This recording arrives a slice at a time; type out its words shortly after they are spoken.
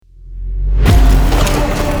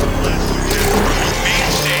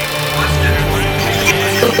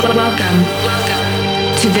Welcome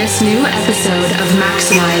to this new episode of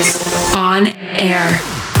Maxximize On Air.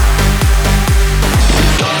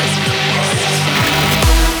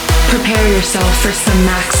 Prepare yourself for some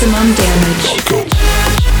maximum damage.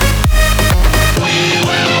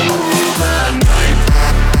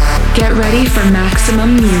 Get ready for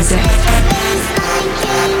maximum music.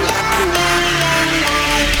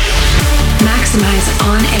 Maxximize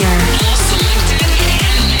On Air.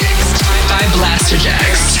 By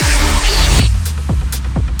Blasterjaxx.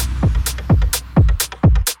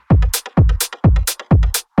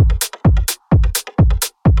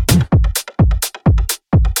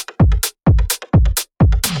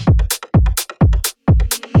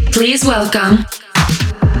 Please welcome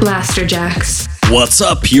Blasterjaxx. What's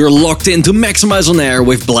up? You're locked into Maxximize On Air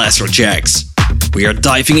with Blasterjaxx. We are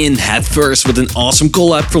diving in headfirst with an awesome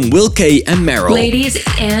collab from Will K and Meryl. Ladies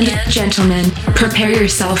and gentlemen, prepare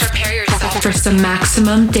yourself for some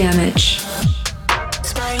maximum damage.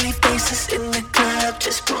 Smiley faces in the club,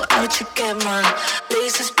 just pull out your camera.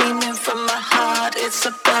 Lasers beaming from my heart, it's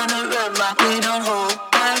a panorama. We don't hold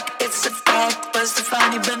back, it's a fact. Bust the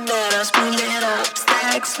funny bananas, pull it up.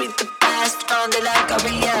 Stacks with the past, found it like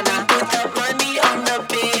Ariana. Put that money on the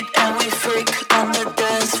beat, and we freak on the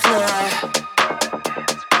dance floor.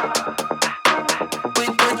 We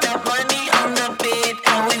put that money on the beat,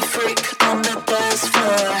 and we freak on the dance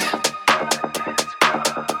floor.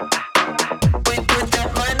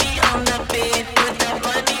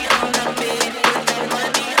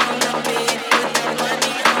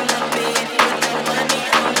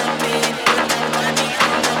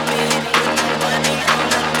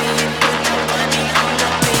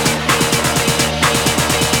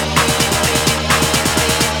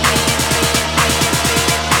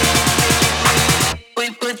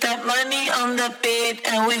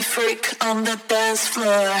 And we freak on the dance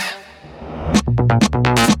floor.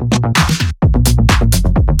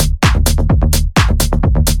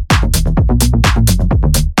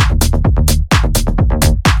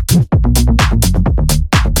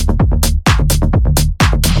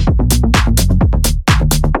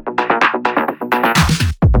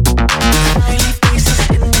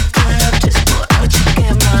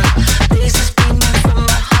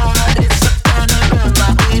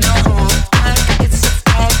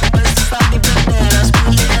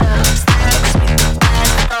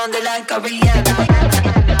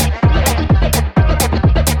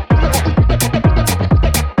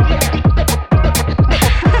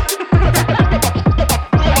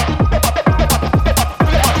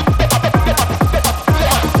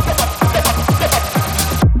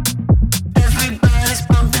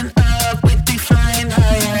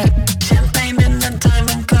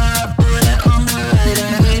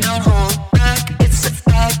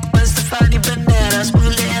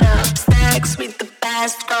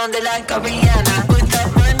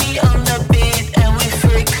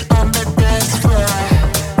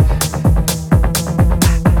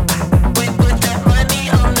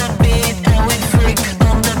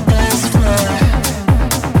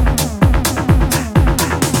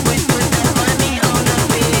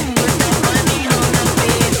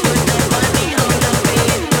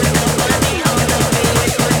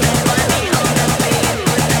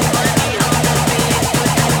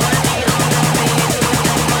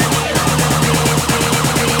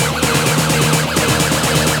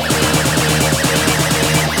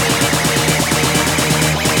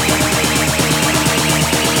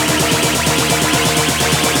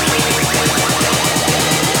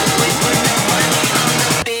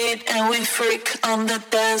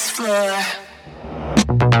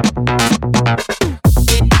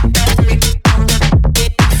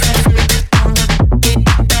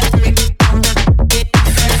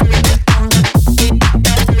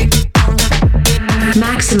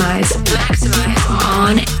 Maxximize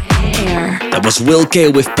On Air. That was Will K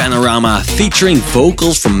with Panorama featuring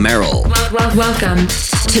vocals from Meryl. Welcome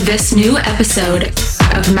to this new episode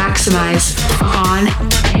of Maxximize On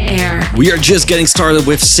Air. We are just getting started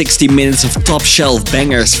with 60 minutes of top shelf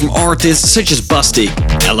bangers from artists such as Bastik,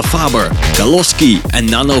 Ella Faber, Galoski and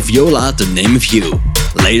Nano Viola to name a few.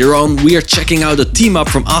 Later on we are checking out a team up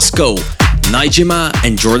from Asko, Nijima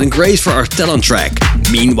and Jordan Grace for our talent track.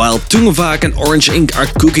 Meanwhile, Tungavak and Orange Ink are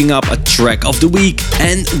cooking up a track of the week,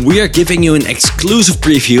 and we are giving you an exclusive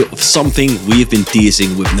preview of something we've been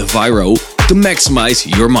teasing with Navarro to maximize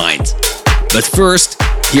your mind. But first,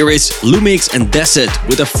 here is Lumix and Desit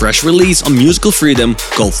with a fresh release on Musical Freedom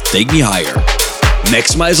called Take Me Higher.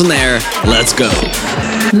 Maxximize On Air, let's go.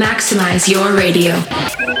 Maxximize your radio.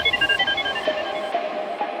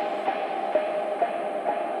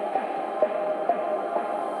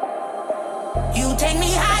 You take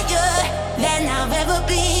me high.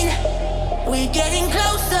 We're getting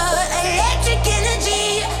closer, electric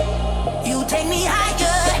energy. You take me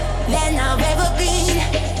higher than I've ever been.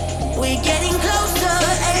 We're getting closer,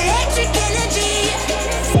 electric energy.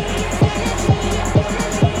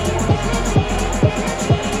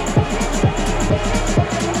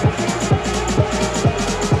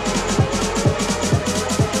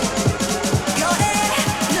 Your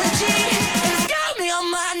energy has got me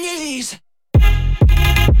on my knees.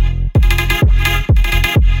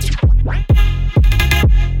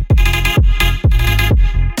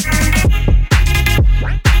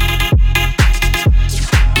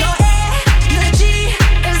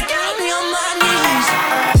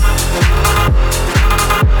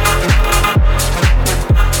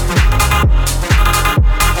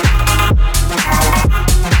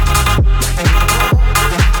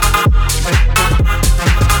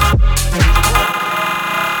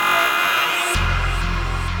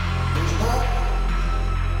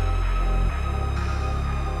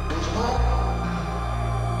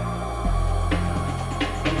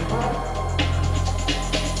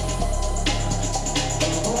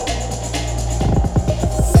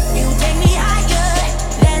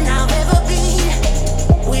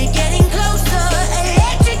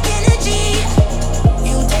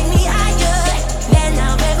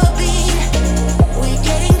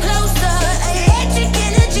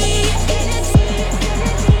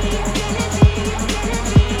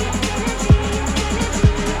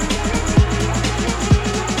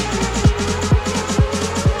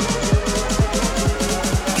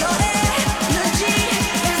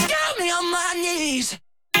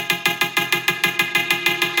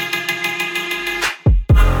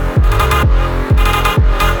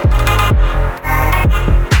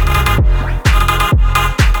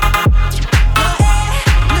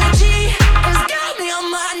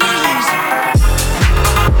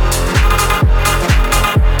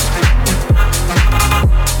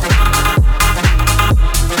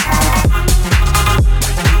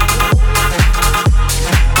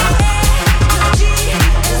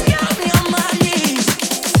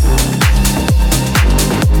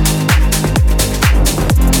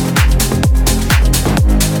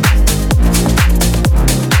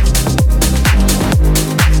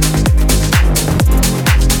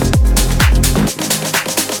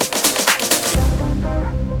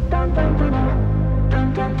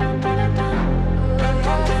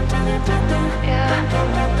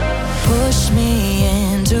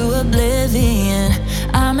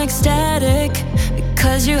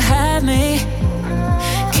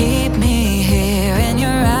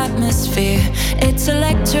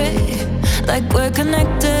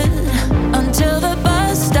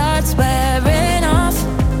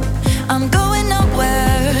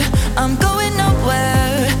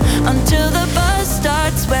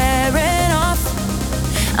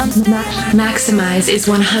 Maxximize is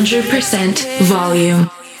 100% volume.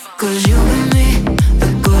 'Cause you and me, a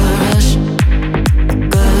good rush,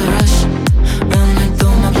 running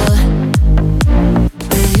through my blood.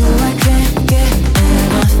 With you I can't get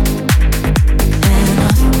enough.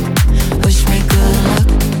 Wish me good luck.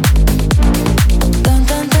 Dun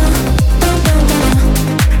dun dun, dun dun dun,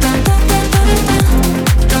 dun dun dun dun,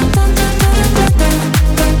 dun dun dun dun, dun dun dun dun, dun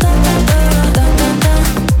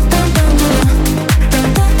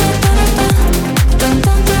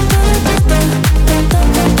dun dun, dun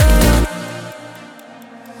dun dun.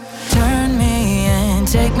 Turn me in,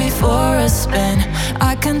 take me for a spin.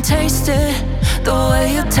 I can taste it, the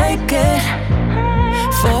way you take it.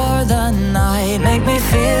 For the night, make me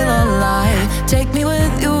feel alive. Take me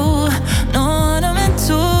with you, know what I'm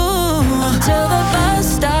into. Until the bus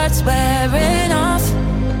starts wearing off.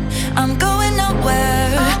 I'm going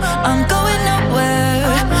nowhere, I'm going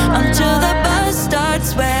nowhere. Until the bus starts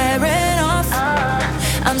wearing off.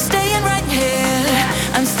 I'm staying right here,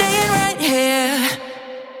 I'm staying right here.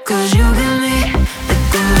 'Cause you give me the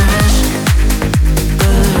good rush,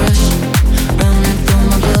 running through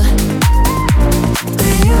my blood.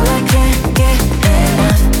 With you I can't get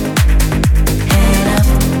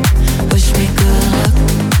enough. Wish me good luck.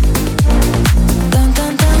 Dun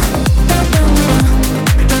dun dun, dun dun dun,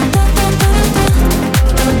 dun dun dun dun,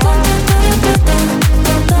 dun dun dun dun,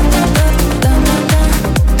 dun dun dun dun, dun dun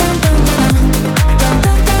dun, dun dun dun, dun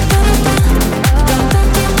dun dun dun, dun dun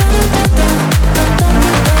dun dun, dun dun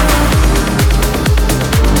dun dun.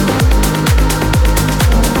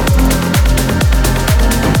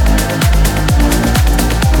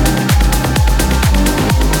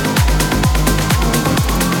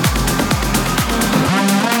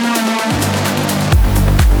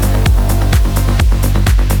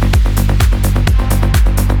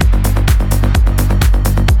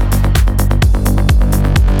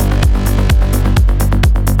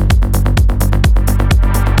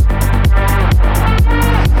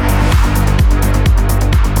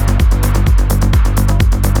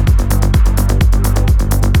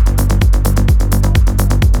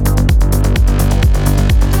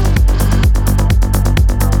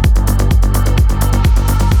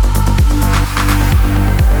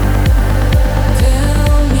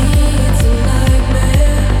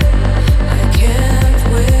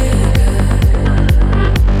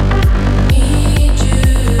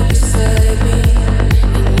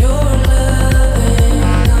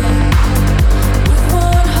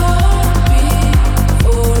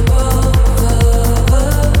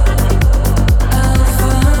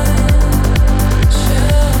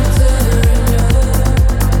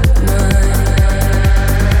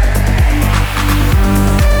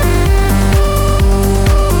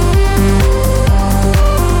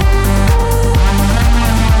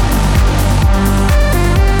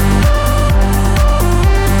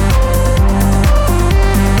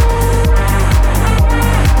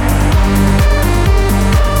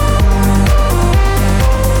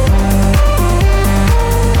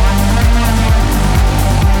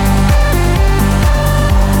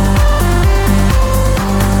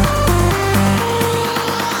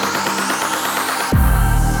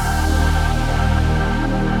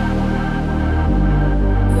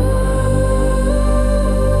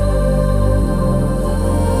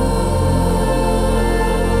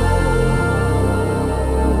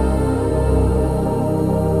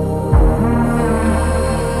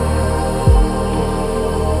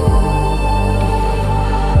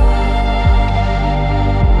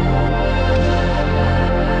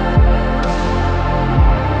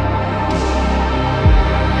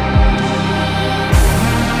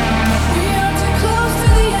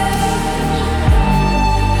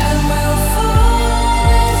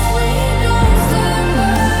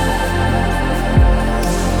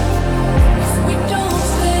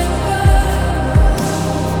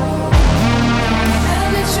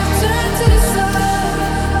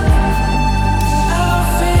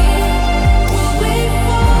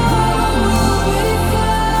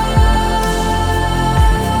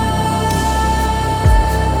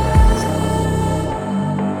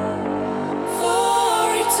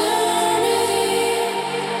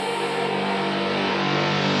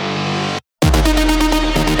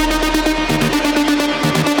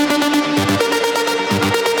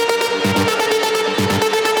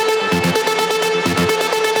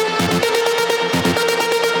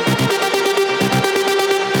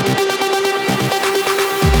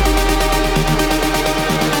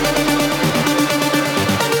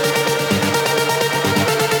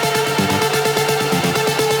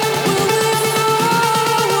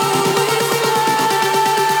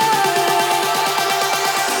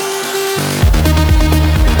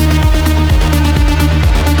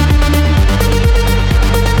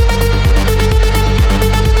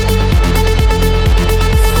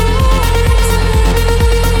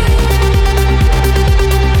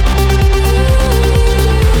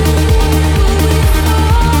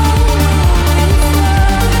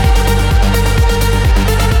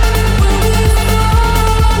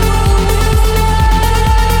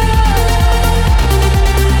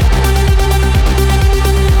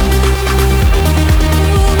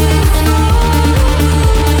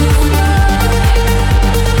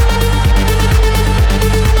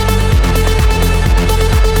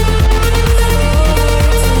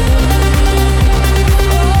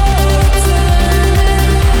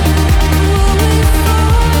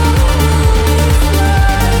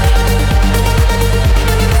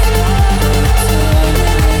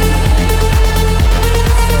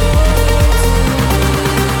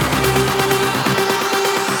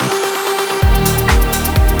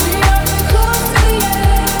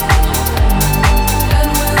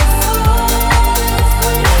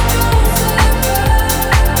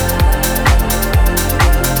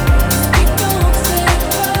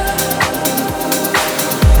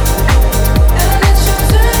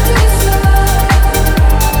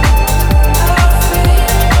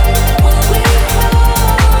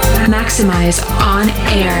 Maxximize On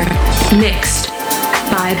Air, mixed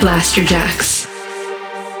by Blasterjaxx.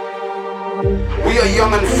 We are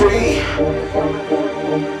young and free.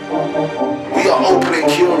 We are open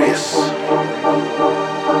and curious.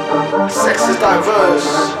 Sex is diverse.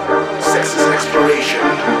 Sex is exploration.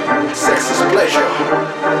 Sex is pleasure.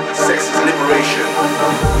 Sex is liberation.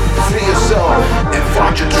 Free yourself and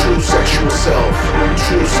find your true sexual self.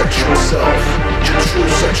 True sexual self. Your true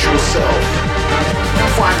sexual self.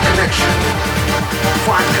 Find connection.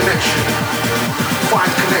 Find connection.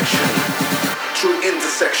 Find connection. True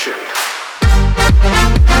intersection.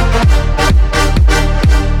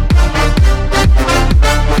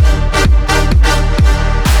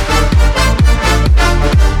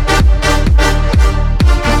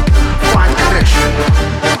 Find connection.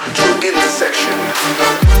 True intersection.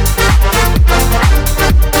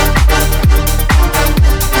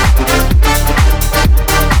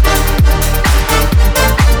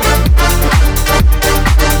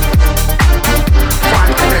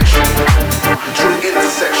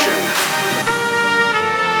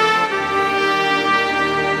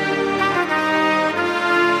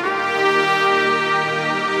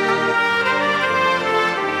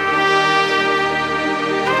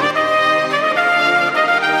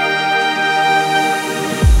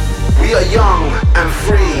 We are young and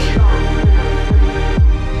free.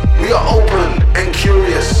 We are open and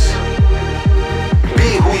curious. Be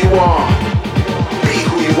who you are. Be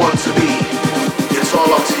who you want to be. It's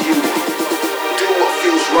all up to you. Do what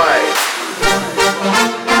feels right.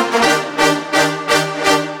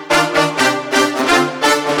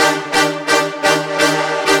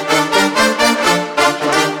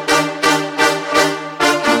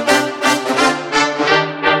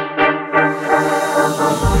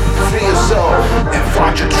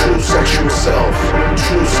 Your true sexual self,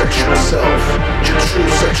 true sexual self, your true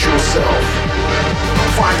sexual self.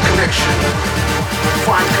 Find connection,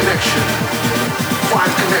 find connection,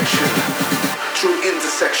 find connection, true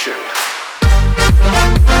intersection.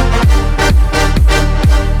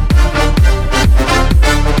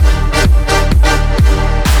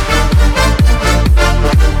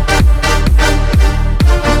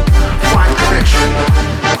 Find connection,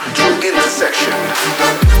 true intersection.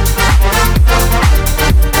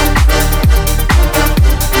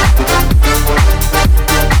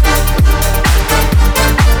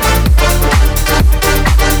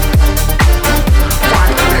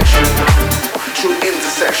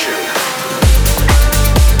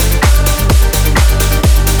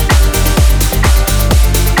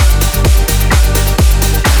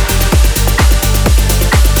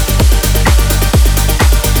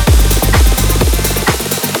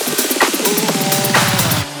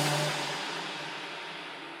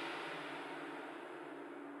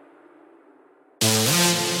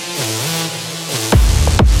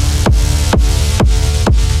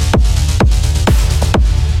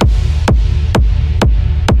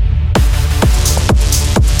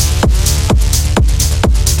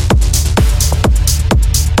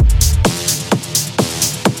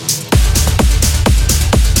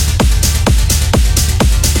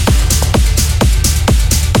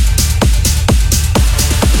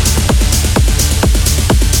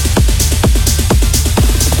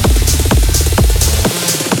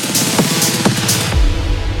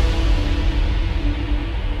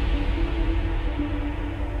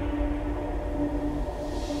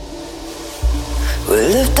 We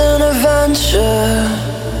lived an adventure,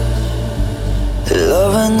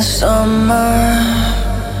 love in the summer.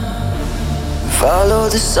 Follow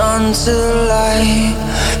the sun to light,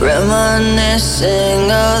 reminiscing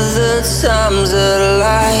of the times of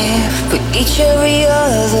life. For each every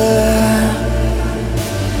other,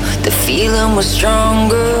 the feeling was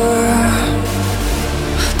stronger.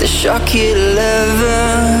 The shock hit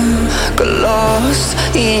 11, got lost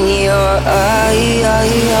in your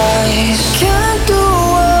eyes. Can't do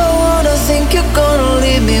what I wanna, think you're gonna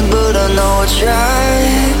leave me, but I know I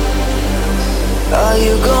tried. Are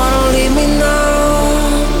you gonna leave me now?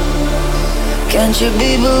 Can't you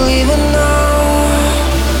be believing now?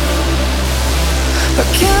 I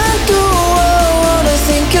can't do what I wanna,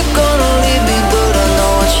 think you're gonna leave me, but I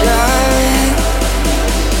know I tried.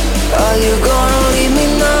 Are you gonna leave me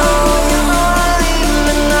now?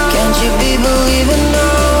 Can't you be believing now?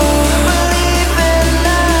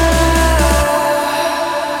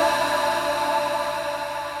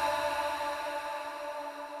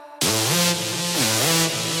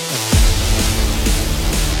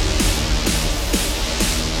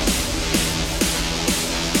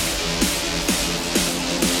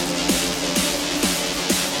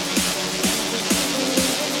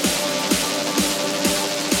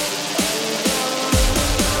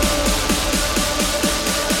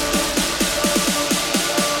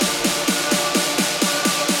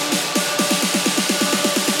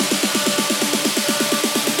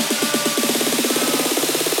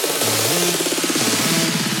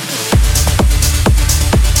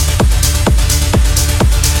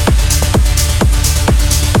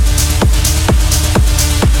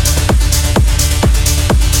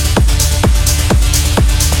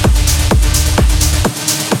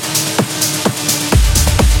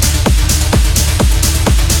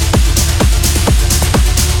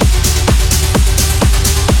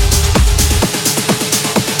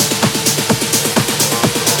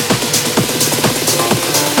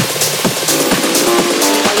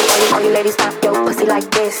 ladies pop your pussy like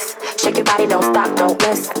this. Shake your body, don't stop, don't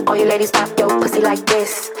miss. All you ladies pop your pussy like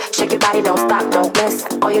this. Shake your body, don't stop, don't miss.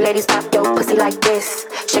 All you ladies pop your pussy like this.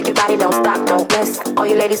 Shake your body, don't stop, don't miss. All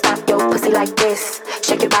you ladies pop your pussy like this.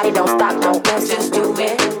 Shake your body, don't stop, don't miss. Just do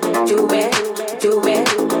it, do it, do it,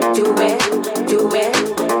 do it, do it,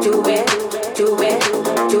 do it, do it,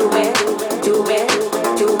 do it, do it, do it,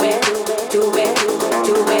 do it,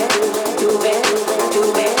 do it, do it, do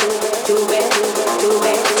it, do it, do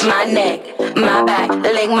it. My neck, my back,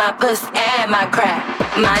 lick my pussy and my crack.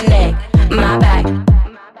 My neck, my back.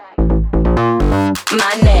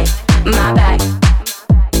 My neck, my back.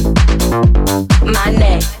 My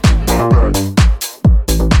neck.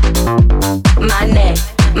 My neck,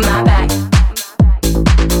 my back.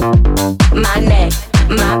 My neck,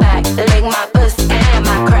 my back. Lick my pussy and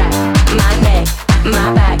my crack. My neck,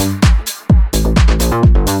 my back.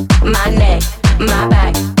 My neck, my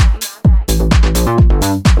back.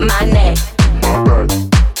 My neck.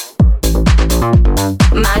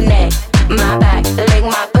 My neck, my back. Lick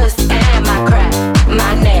my pussy and my crack.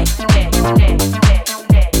 My neck.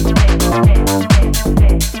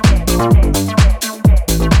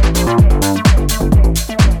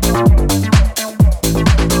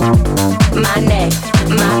 My neck,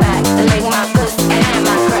 my back, lick my pussy and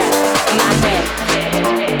my crack. My neck.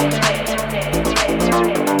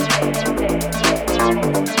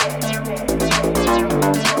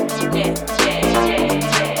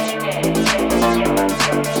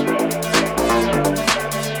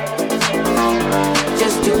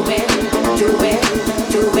 Just do it, do it,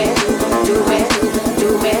 do it, do it, do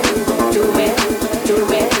it, do it, do it, do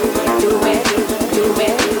it, do it, do it,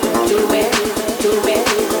 do it,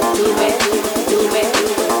 do it, do it, do it,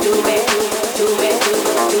 do it,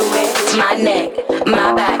 do it. My neck, my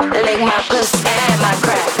back, lick my pussy and my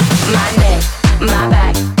crack. My neck, my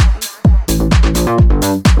back.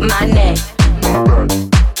 My neck.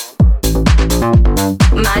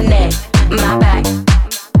 My neck, my back.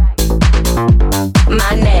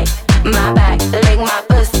 My neck, my back. Lick my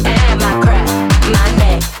pussy and my crack. My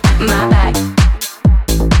neck, my back.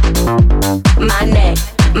 My neck,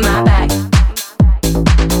 my back.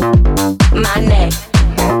 My neck.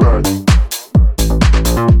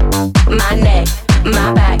 My neck,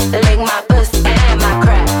 my back. Lick my pussy and my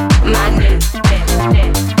crack. My neck.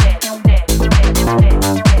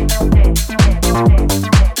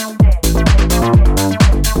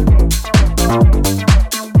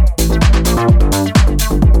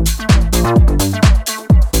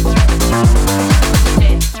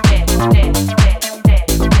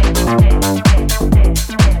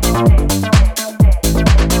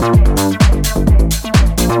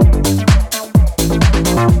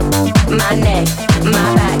 My neck,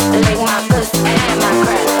 my back, lick my pussy and my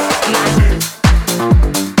crack. My neck.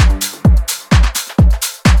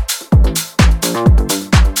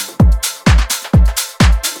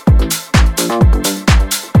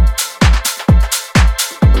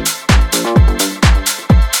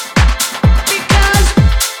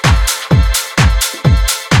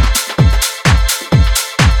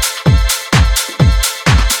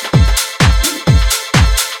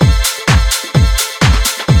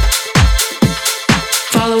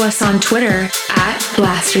 Follow us on Twitter at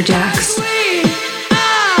Blasterjaxx. We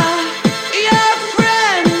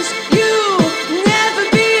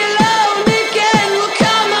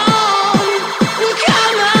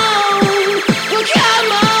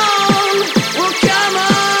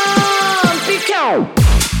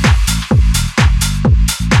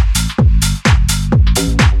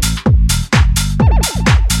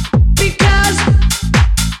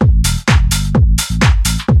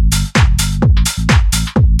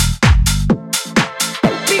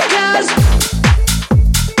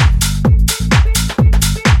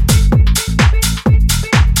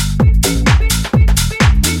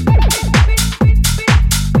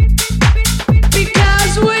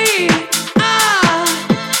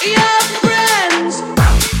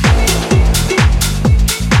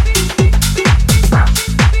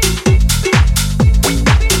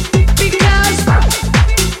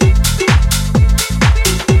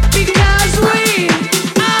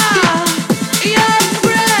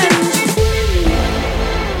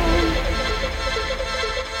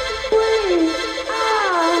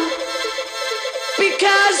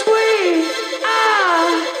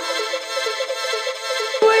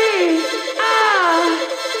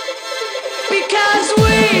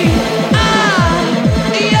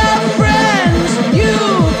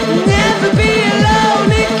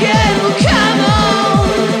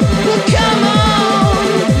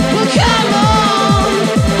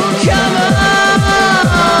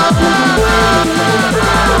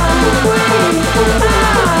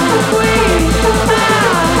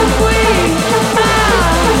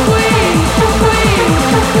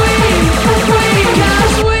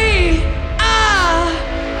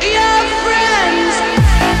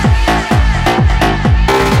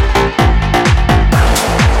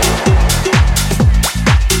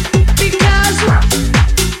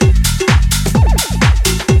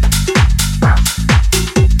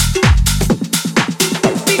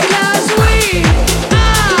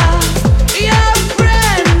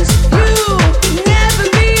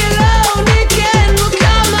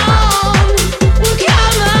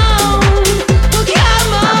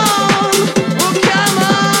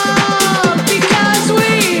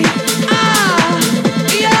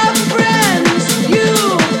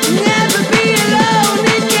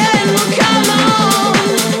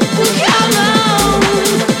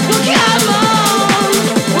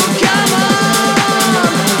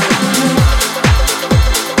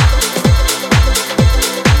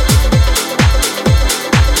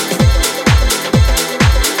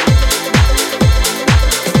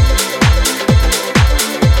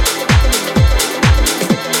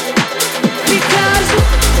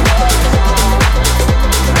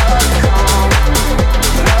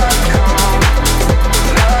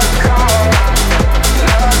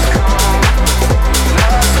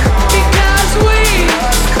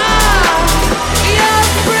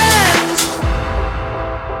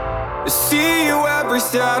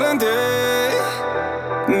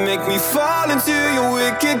Make me fall into your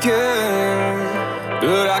wicked game,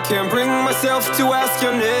 but I can't bring myself to ask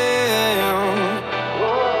your name.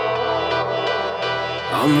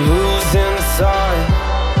 I'm losing sight.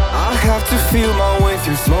 I have to feel my way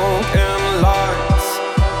through smoke and lights,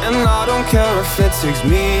 and I don't care if it takes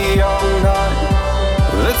me all night.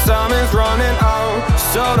 The time is running out,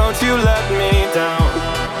 so don't you let me down.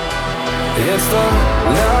 It's the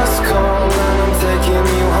last call and I'm taking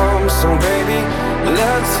you home, so baby,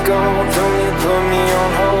 let's go. Don't you put me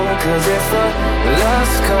on hold, cause it's the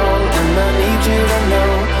last call and I need you to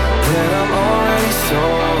know that I'm already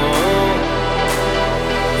sold.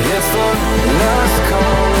 It's the last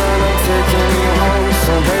call and I'm taking you home,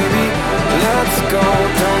 so baby, let's go.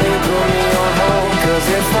 Don't you put me on hold, cause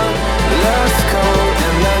it's the last call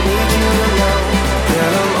and I need you to know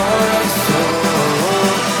that I'm already sold.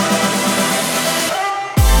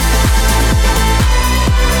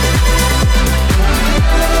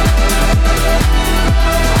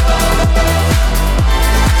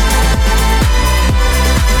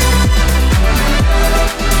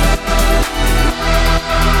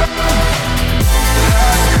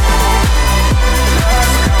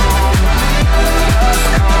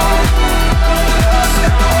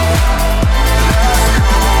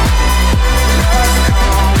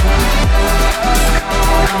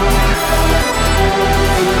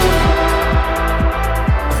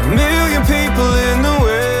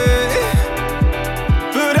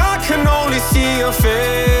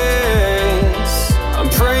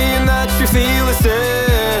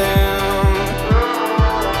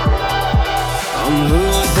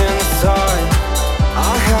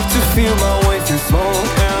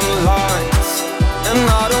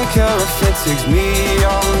 Takes me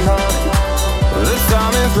all night. The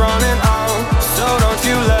time is running out, so don't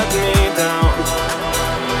you let me down.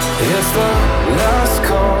 It's the last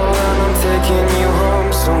call and I'm taking you home,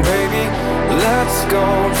 so baby, let's go.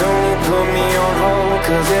 Don't you put me on hold,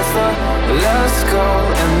 cause it's the last call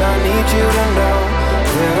and I need you to know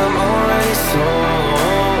that I'm already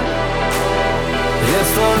sold. It's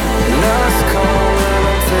the last call and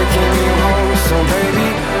I'm taking you home, so baby,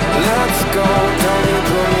 let's go. Don't you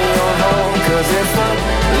put me on hold, cause it's the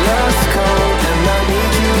last call and I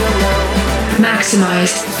need you to know.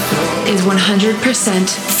 Maxximized is 100%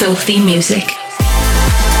 filthy music.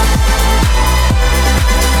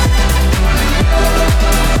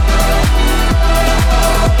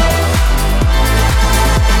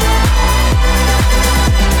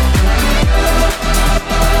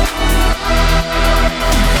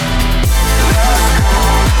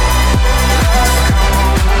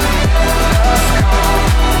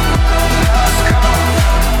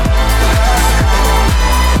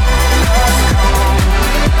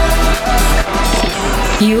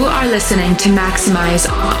 You are listening to Maxximize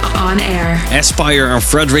On Air. Aspire and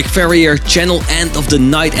Frederick Ferrier channel end of the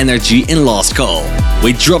night energy in Last Call.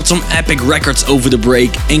 We dropped some epic records over the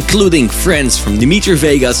break, including Friends from Dimitri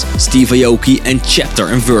Vegas, Steve Aoki and Chapter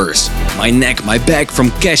and Verse, My Neck, My Back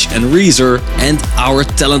from Cash and Reezer, and our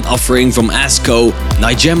talent offering from Asco,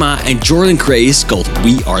 Nigema and Jordan Craze called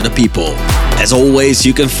We Are The People. As always,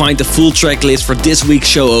 you can find the full track list for this week's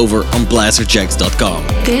show over on blasterjaxx.com.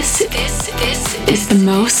 This is the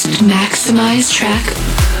most maximized track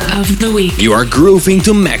of the week. You are grooving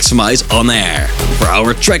to Maxximize On Air. For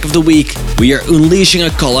our track of the week, we are unleashing a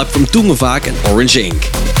collab from Tungevaak and Orange Ink.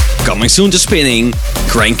 Coming soon to spinning,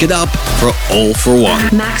 crank it up for All For One.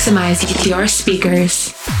 Maxximize your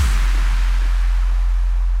speakers.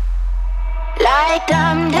 Like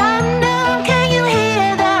dum dum dum, can you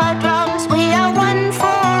hear the drums? We are one for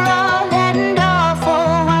all and all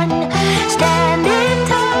for one. Standing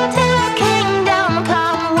tall till the kingdom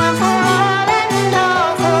come. One for all and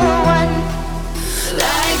all for one.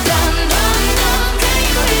 Like dum dum dum, can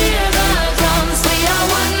you hear the drums? We are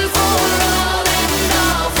one for all and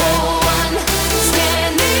all for one.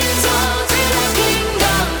 Standing tall till the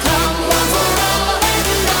kingdom come. One for all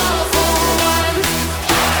and all for one.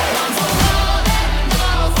 One for all and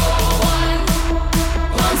all for one.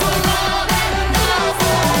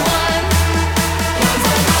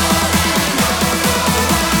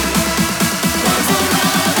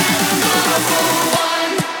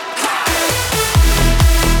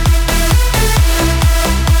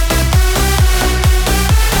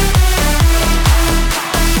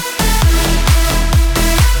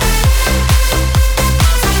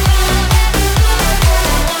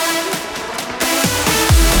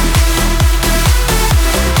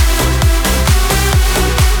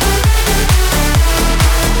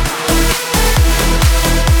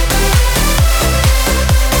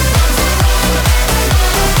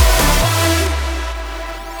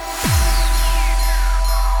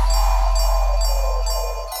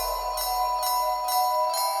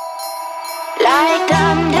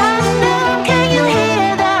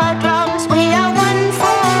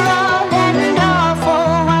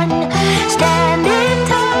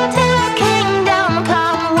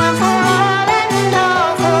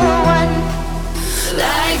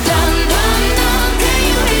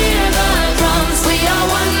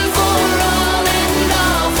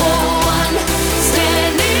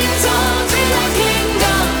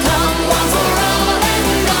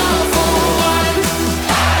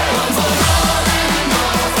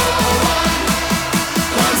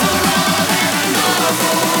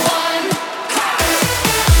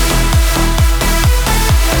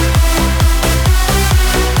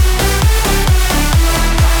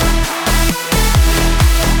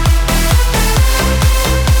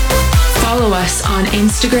 us on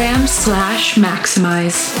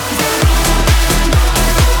Instagram/Maxximize.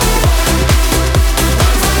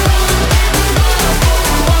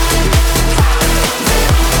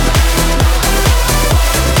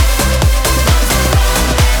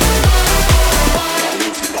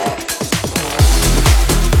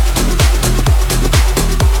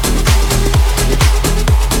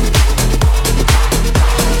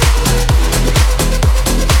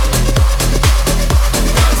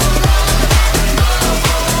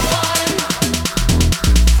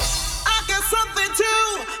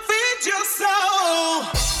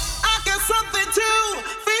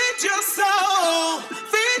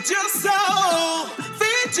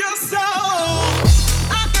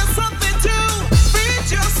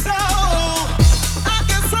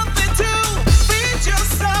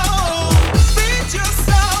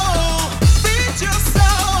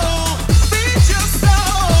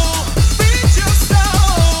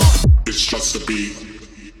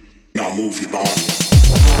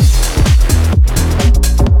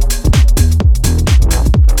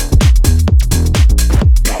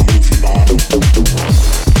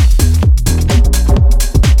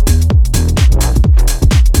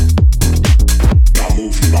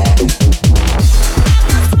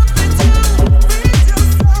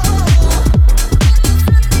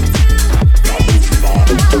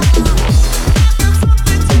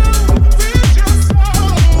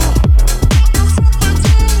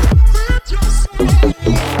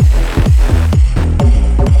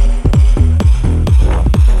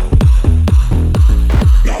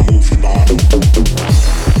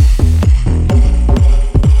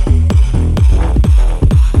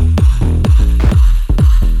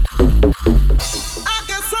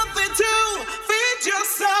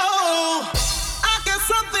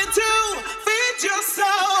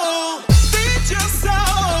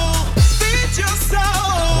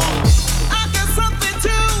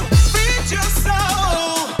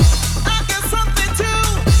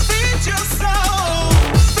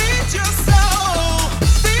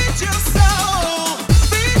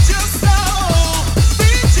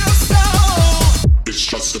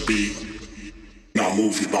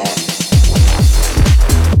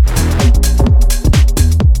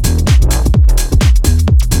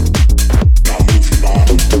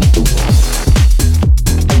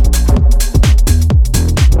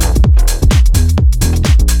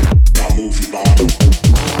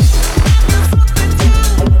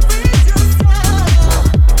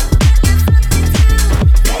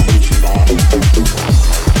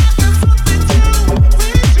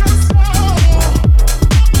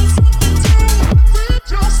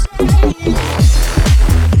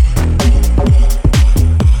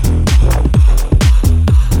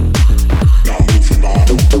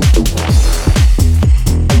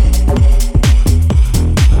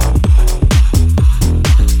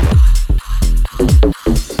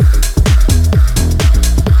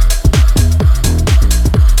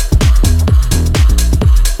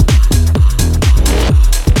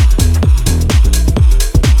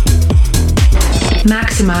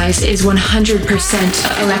 Maxximize is 100%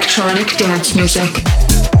 electronic dance music.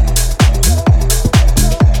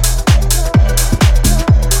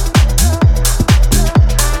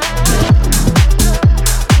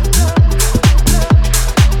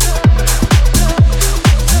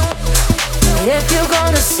 If you're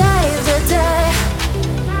gonna save the day,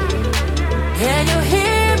 can you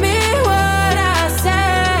hear me what I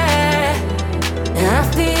say? I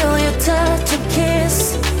feel your touch and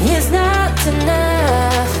kiss is not enough.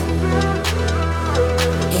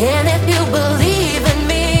 And if you believe in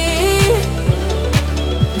me,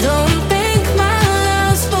 don't think my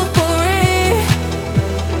love's for free.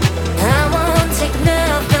 I won't take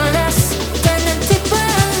nothing less than a deeper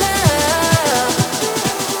love.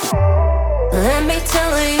 Let me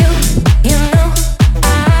tell you, you know I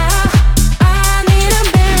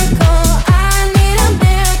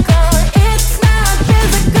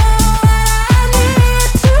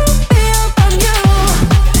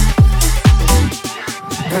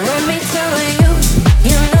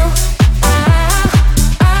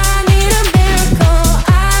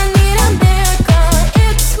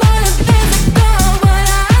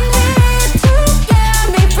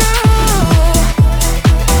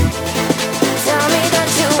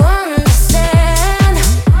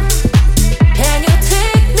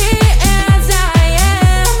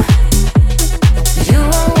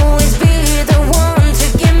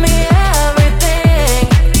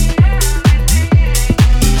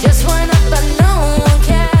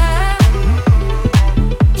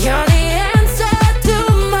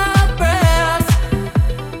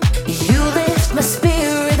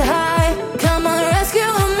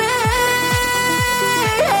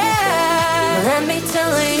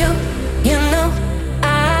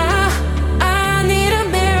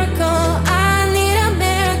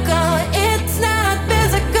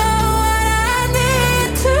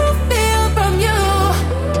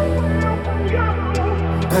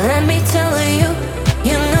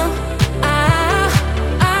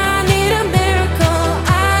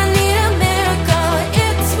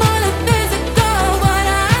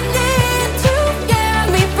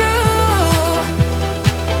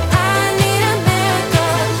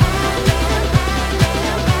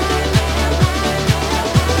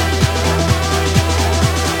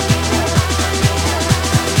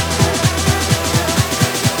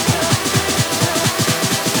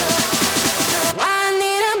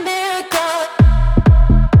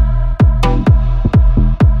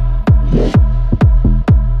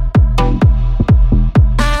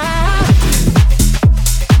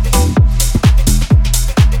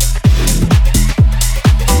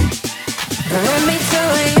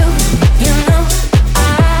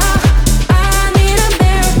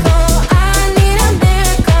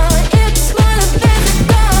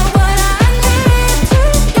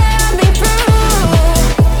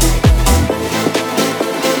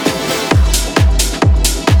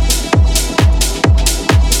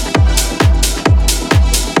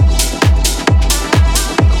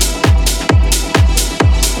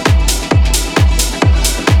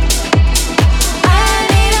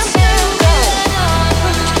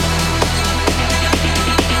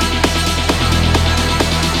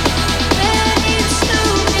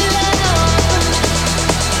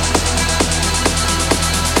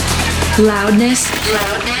Loudness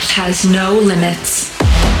has no limits.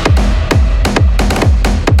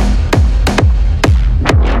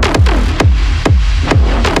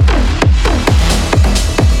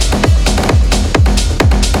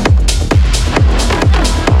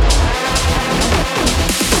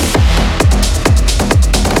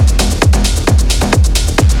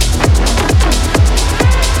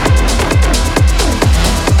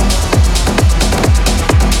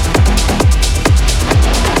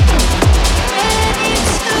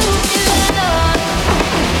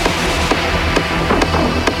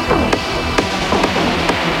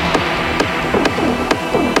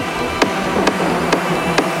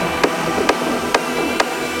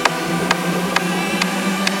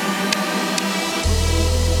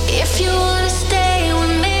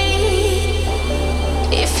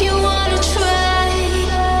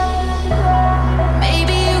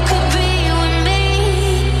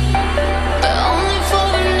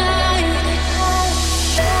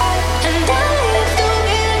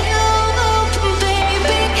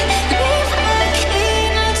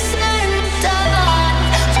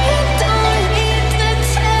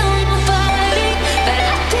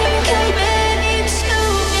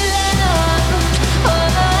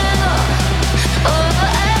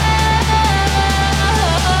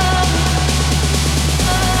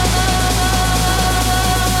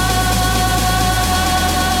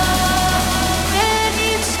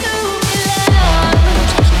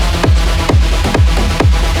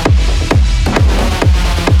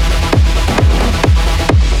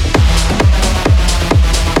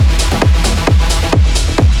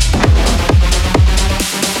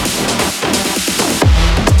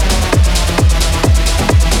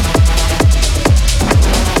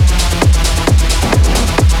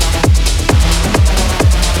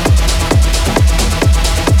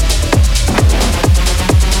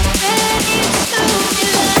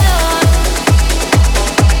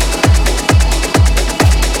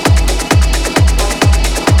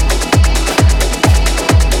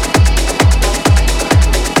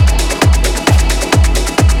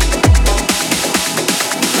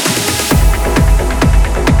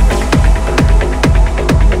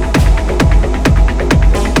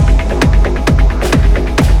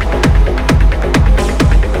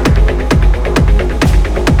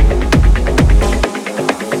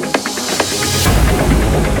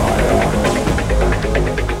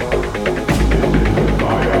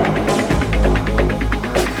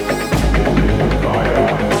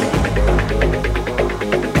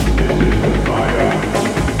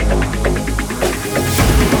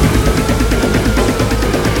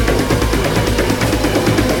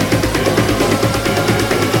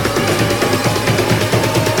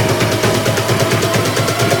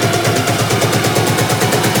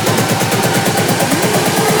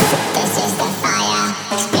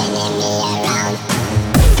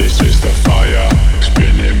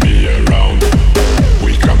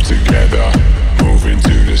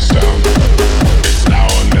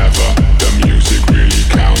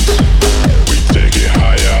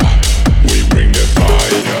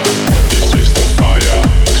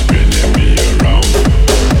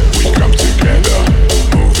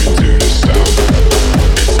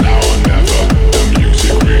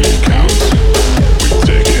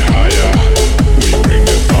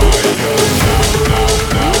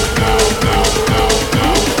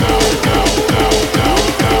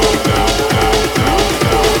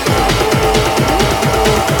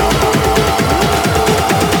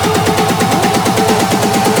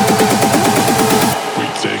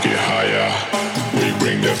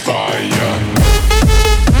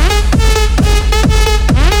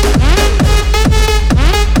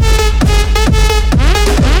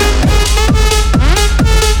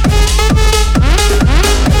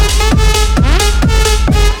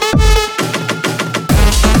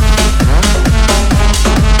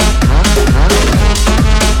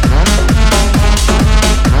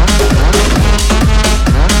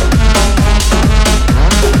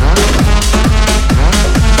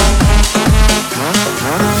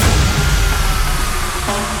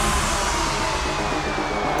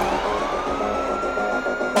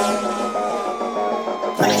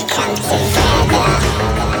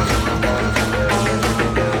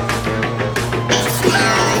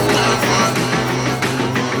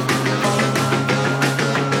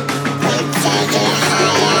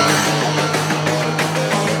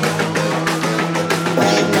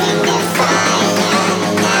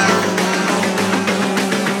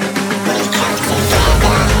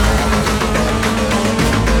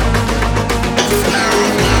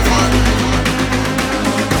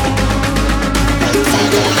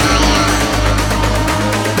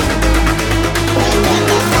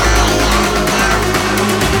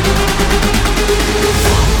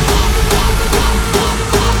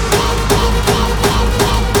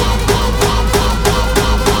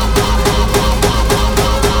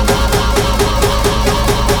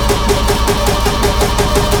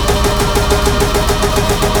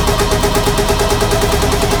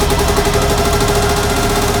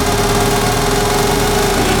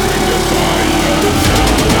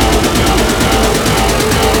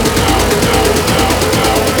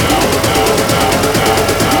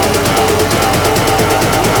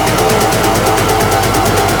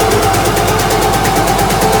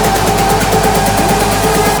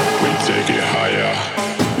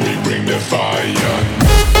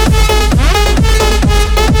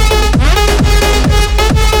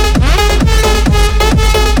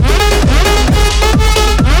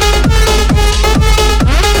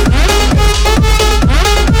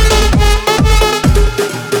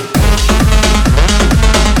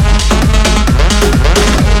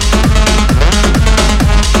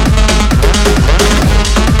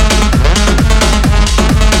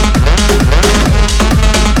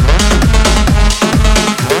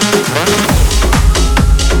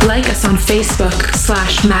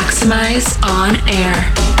 Facebook/Maxximize On Air.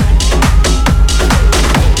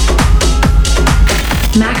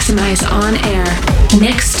 Maxximize On Air,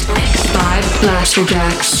 mixed by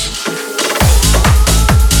Blasterjaxx.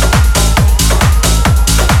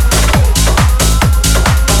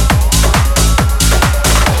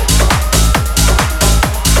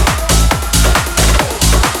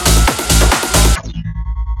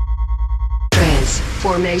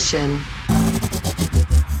 Transformation.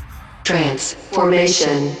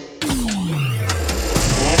 Transformation.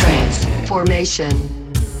 Transformation.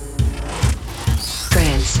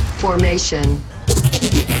 Transformation.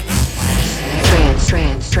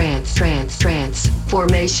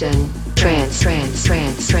 Transformation. Transformation.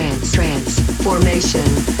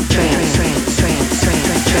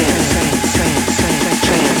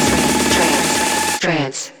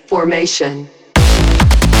 Transformation.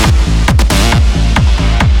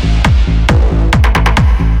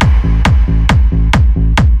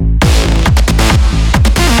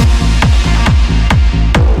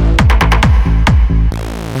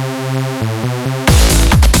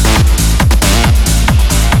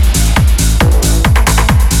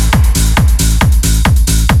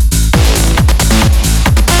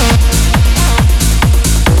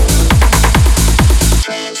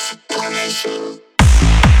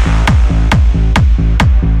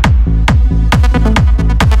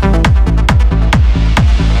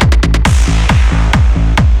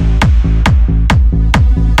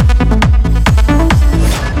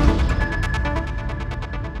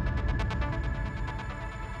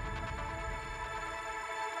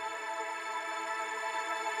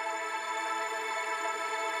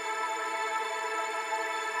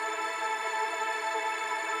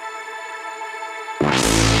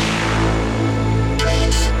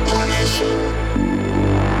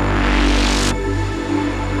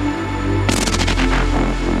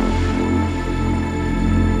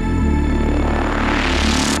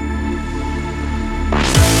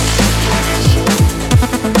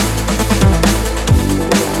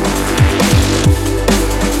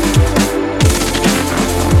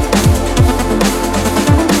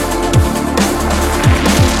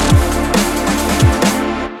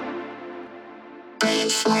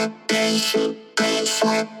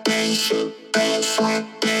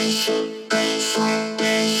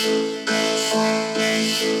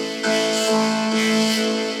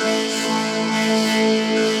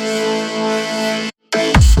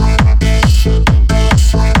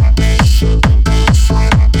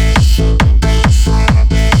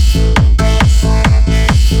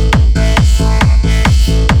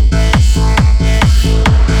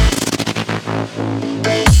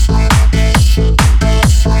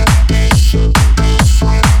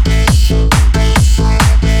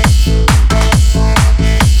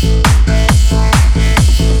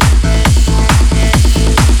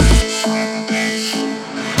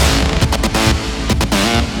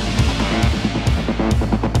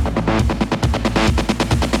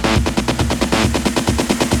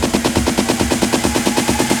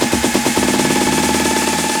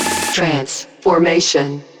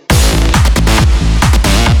 Transformation.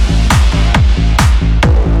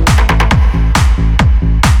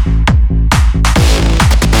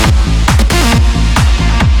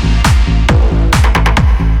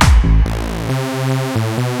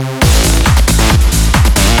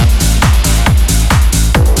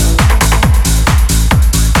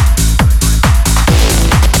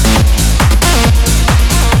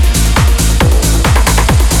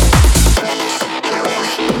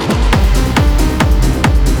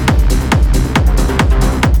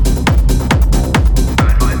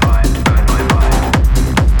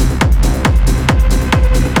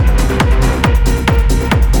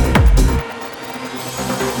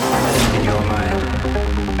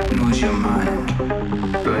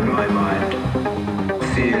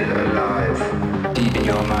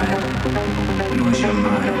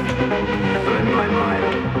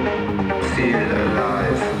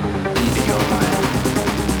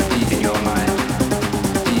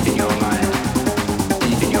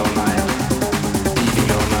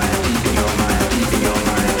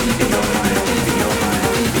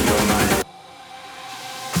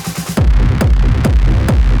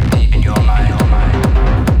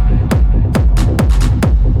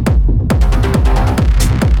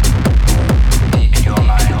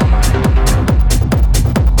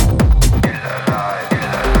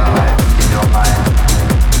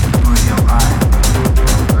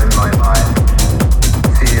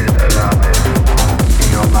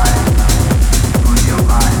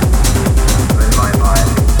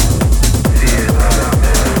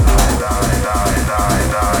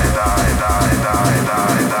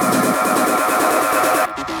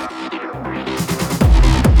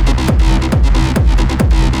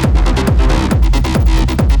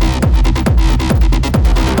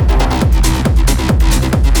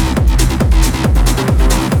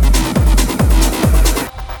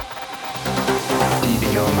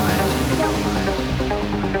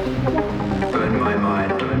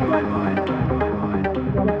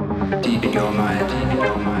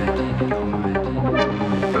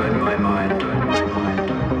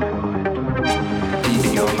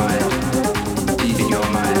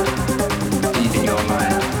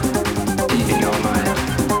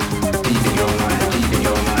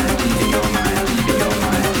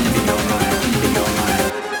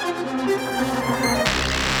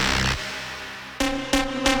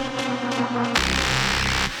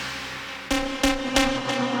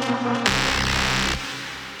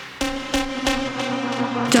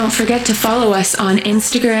 Don't forget to follow us on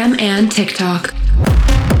Instagram and TikTok.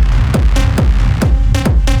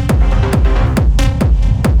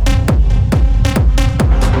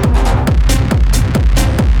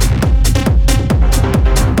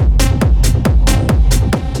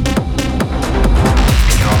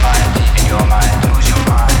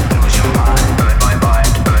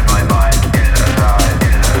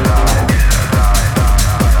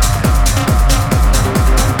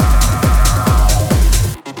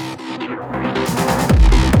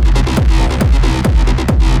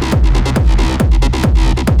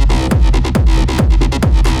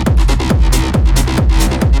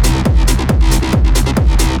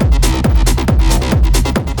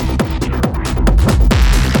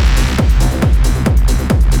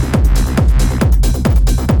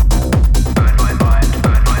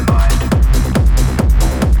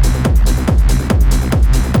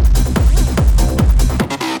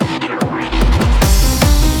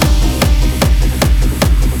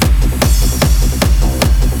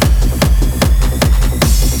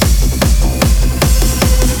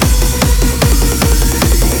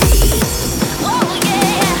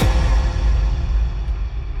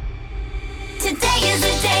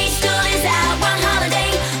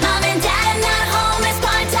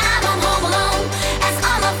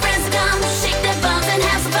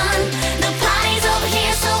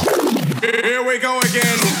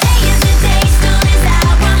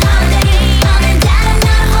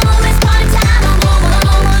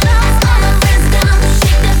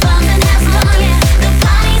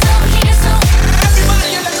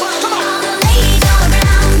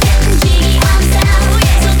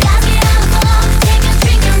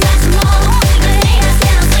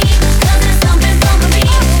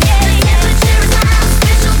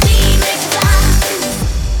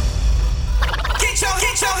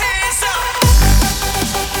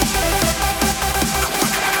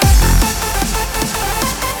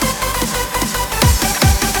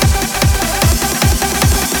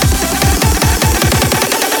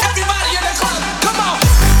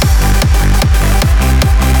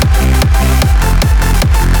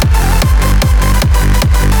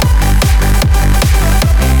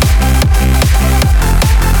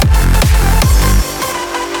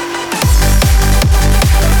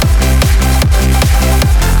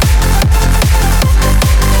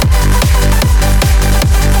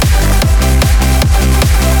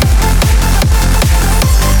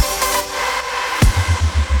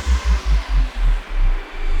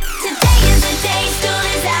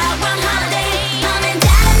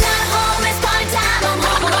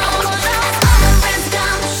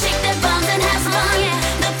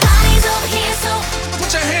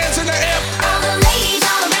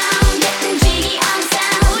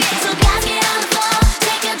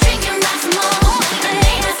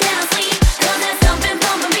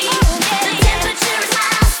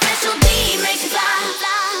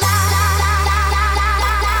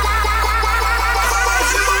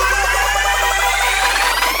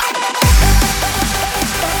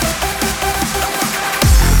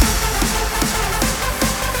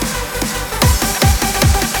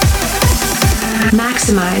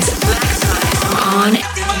 Maxximize On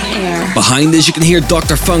Air. Behind this you can hear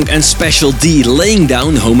Dr. Funk and Special D laying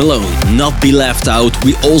down Home Alone. Not Be Left Out,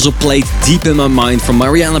 we also played Deep in My Mind from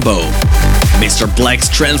Mariana Bo, Mr. Black's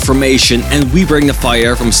Transformation, and We Bring the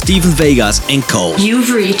Fire from Steven Vegas and Cole.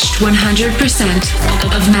 You've reached 100%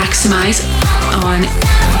 of Maxximize On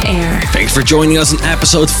Air. Thanks for joining us on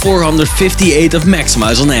episode 458 of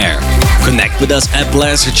Maxximize On Air. Connect with us at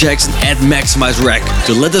Blasterjaxx and at maxximized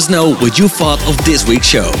to let us know what you thought of this week's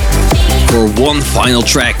show. For one final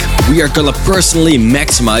track, we are gonna personally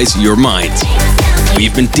maximize your mind.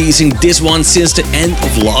 We've been teasing this one since the end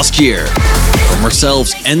of last year. From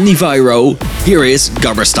ourselves and Niviro, here is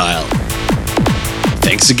Gubber Style.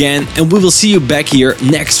 Thanks again, and we will see you back here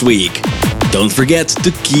next week. Don't forget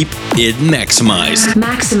to keep it maximized.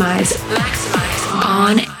 Maxximize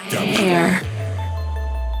On Air.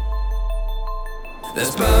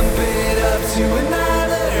 Let's bump it up to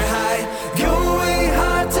another high. Going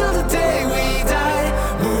hard till the day we die.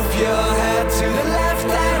 Move your head to the left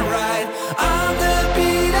and right. On the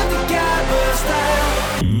beat of the Gabber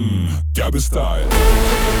style. Gabba style.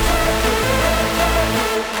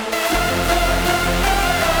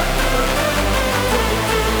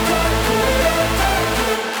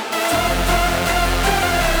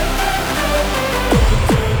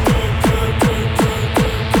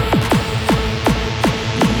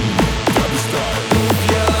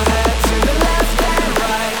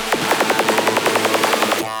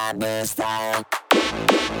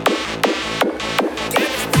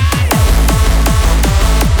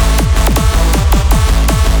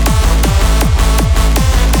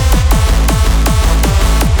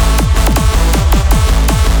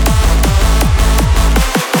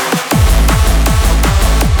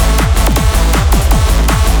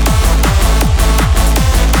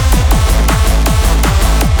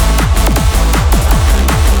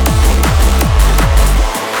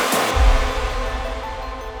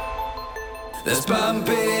 Let's bump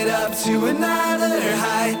it up to another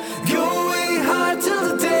high. Going hard till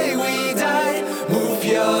the day we die. Move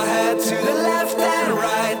your head to the left and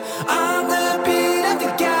right on the beat of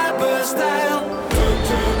the Gabba style.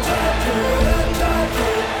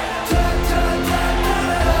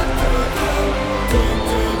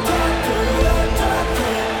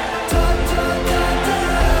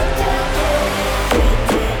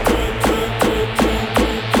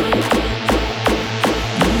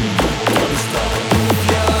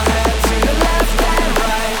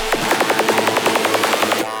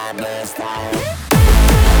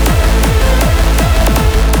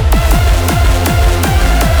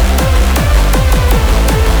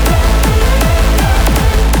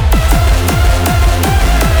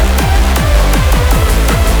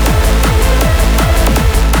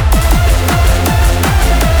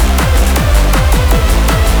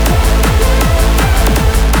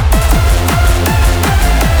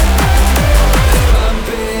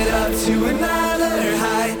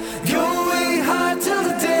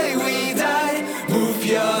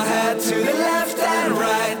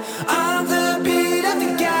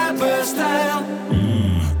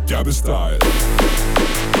 Gabba style.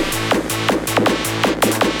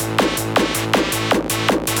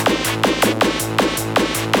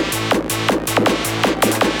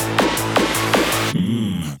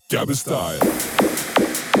 Gabba style.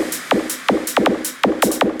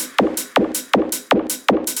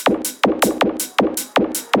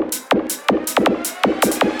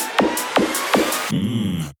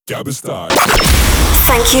 Gabba style.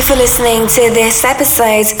 Thank you for listening to this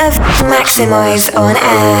episode of Maxximize On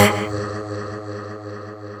Air.